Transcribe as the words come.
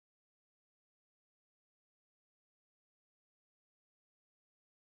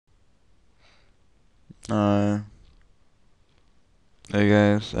Hey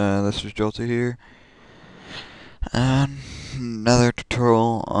guys, this is Jolty here, and another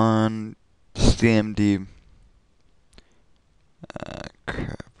tutorial on CMD.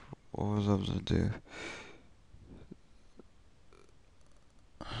 Crap, what was I supposed to do?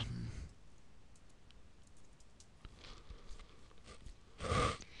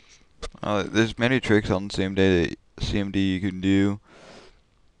 There's many tricks on the same day that CMD you can do.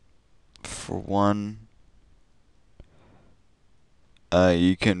 For one,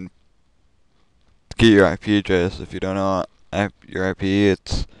 you can get your IP address. If you don't know your IP,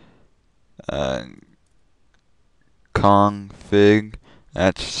 it's uh, config.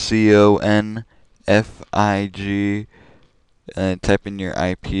 That's CONFIG. And type in your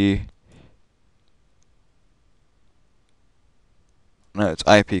IP. No, it's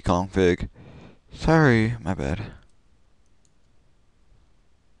ipconfig. Sorry, my bad.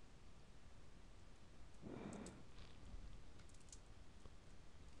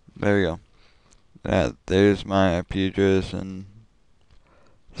 There we go. There's my IP address and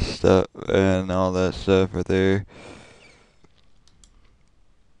stuff and all that stuff right there.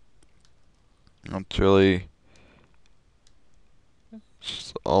 That's really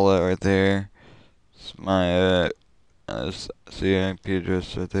just all that right there. It's my see IP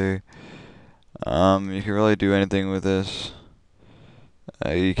address right there. You can really do anything with this.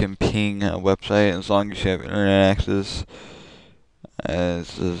 You can ping a website as long as you have internet access.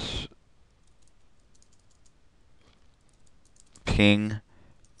 This is ping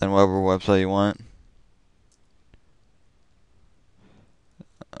then whatever website you want.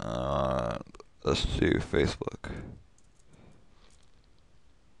 Let's do Facebook.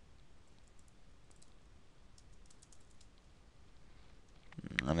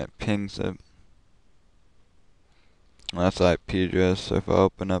 And it pings it. That's the IP address. So if I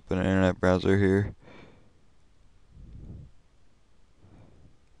open up an internet browser here,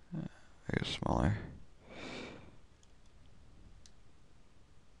 I get smaller.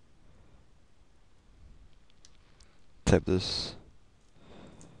 Type this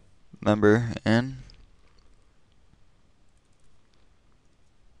number in.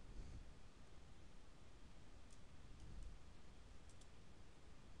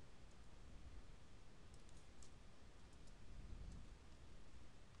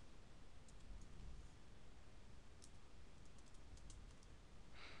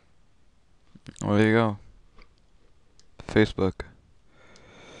 Well, there you go. Facebook.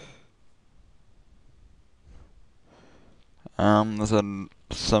 There's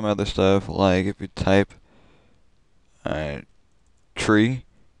some other stuff, like if you type tree,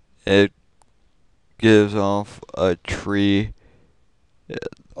 it gives off a tree,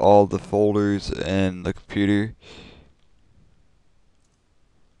 all the folders in the computer.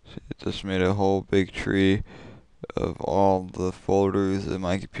 So it just made a whole big tree of all the folders in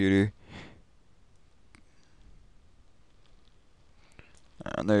my computer.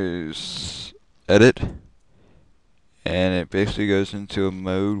 And there's edit, and it basically goes into a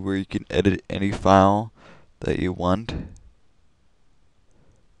mode where you can edit any file that you want.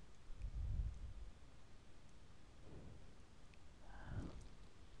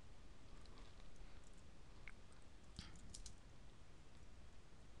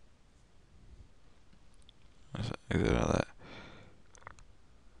 Exit out of that.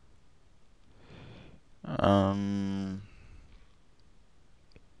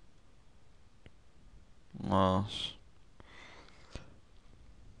 Loss.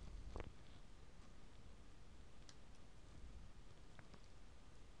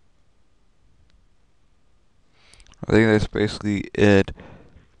 I think that's basically it.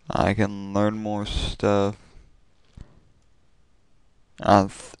 I can learn more stuff.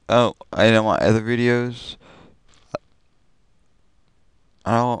 Oh, I know my other videos.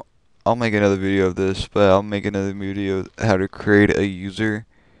 I'll make another video of this, but I'll make another video of how to create a user.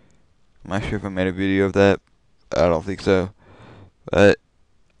 I'm not sure if I made a video of that. I don't think so. But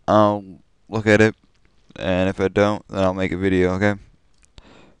I'll look at it, and if I don't, then I'll make a video, okay?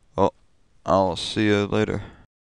 Well, I'll see you later.